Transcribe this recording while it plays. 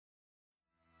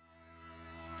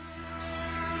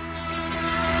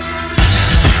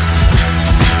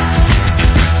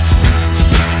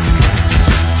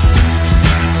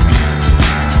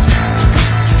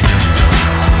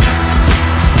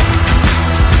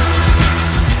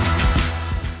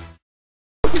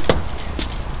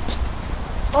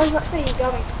Oh, that's where you're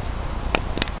going.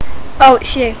 Oh,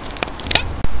 it's you.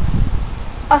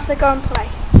 Oh, so go and play.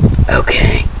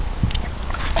 Okay.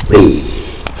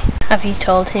 Wee. Have you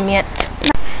told him yet?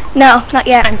 No, not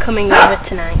yet. I'm coming over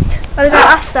tonight. What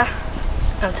about Asta?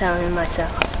 I'll tell him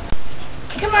myself.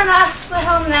 Come on, Asta, we're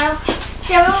home now.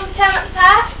 Shall we all time at the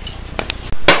park?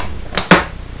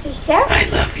 There you go. I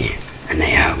love you, and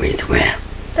I always will.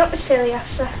 Don't be silly,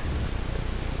 Asta.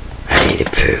 I need a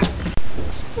poo.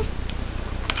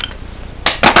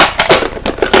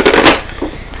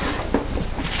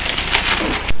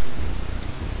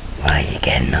 Why are you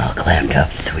getting all clammed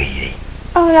up, sweetie?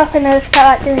 Oh, nothing. I just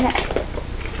felt like doing it.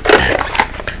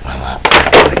 Well,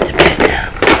 I'll go to bed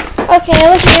now. Okay, I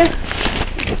love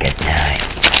you. Good night.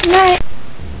 Night.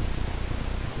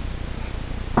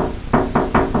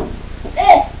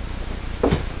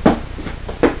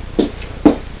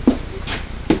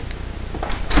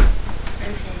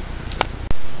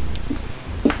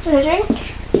 Want a drink?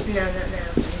 No, not now,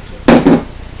 thank you.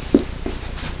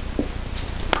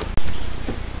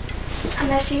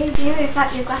 And I see you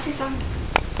without your glasses on. In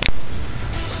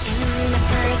the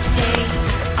first days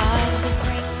of the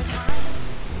springtime.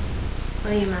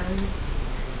 Are you man?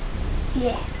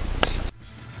 Yeah.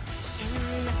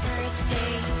 In the first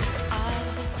days of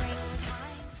the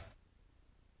springtime.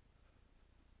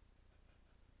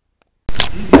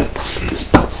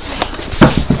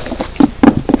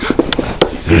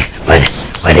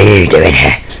 What are you doing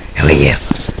here? Who are you?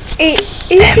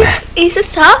 He's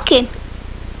just talking.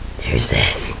 Who's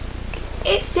this?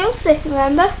 It's Joseph,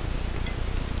 remember?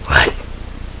 What?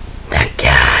 That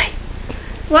guy.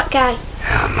 What guy?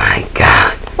 Oh my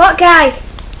god. What guy?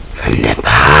 From the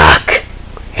park.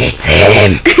 It's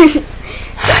him.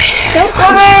 Don't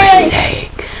What worry. you were saying.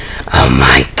 Oh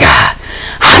my god.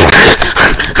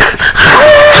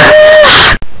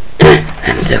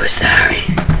 I'm so sorry.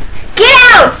 Get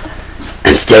out!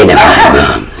 I'm staying at my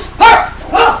mum's.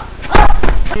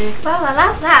 Well, I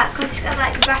like that because it's got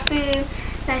like a bathroom,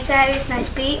 nice areas, nice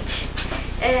beach,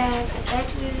 a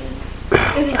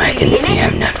bedroom. I can see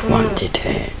I'm not wanted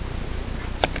here.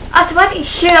 Oh, so why don't you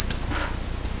shut up?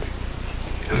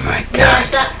 Oh my god.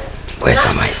 Where's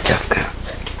all my stuff gone?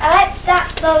 I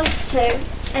like those two,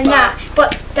 and that,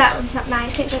 but that one's not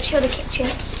nice. It doesn't show the kitchen.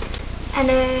 And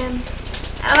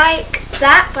I like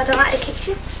that, but I don't like the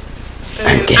kitchen.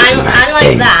 I'm getting my I like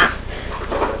things. that.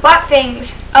 What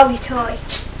things? Oh, your toy.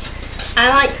 I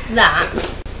like that.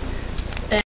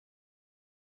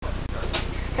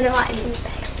 And I like it in the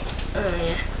bed. Oh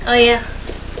yeah. Oh yeah.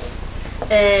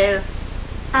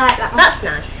 I like that one. That's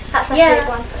nice. That's my yeah. favourite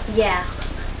one. Yeah.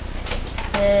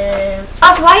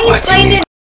 Oh, so why are you What do playing you- it?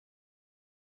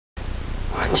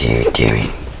 What are you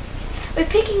doing? We're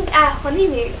picking our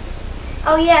honeymoon.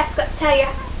 Oh yeah, I forgot to tell you.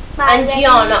 My And wedding.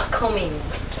 you're not coming.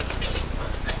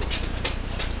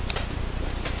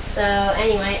 So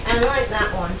anyway, I like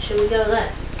that one. Shall we go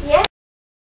there? Yeah.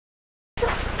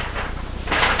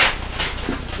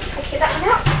 Okay, that one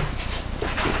out.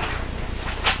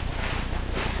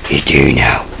 You do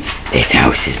know this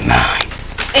house is mine.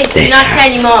 It's This not house.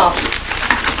 anymore.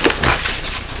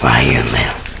 Why you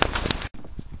little?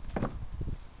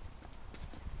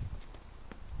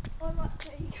 Oh, what's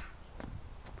where you go?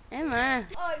 Emma.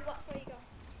 Oh, what's where you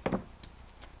go?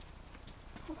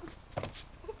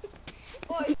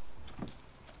 Oh.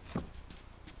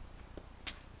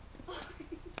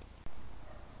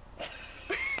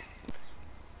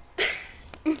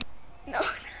 No.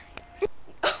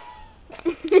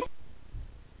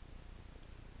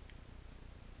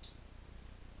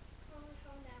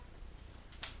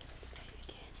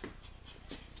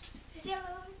 Does he have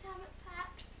a lovely time at the park?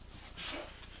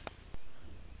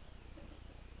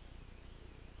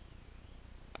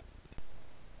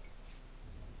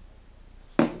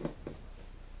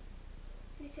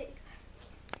 You take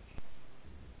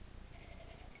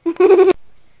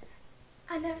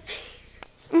I never seen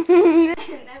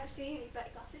I never seen you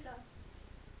got glasses on.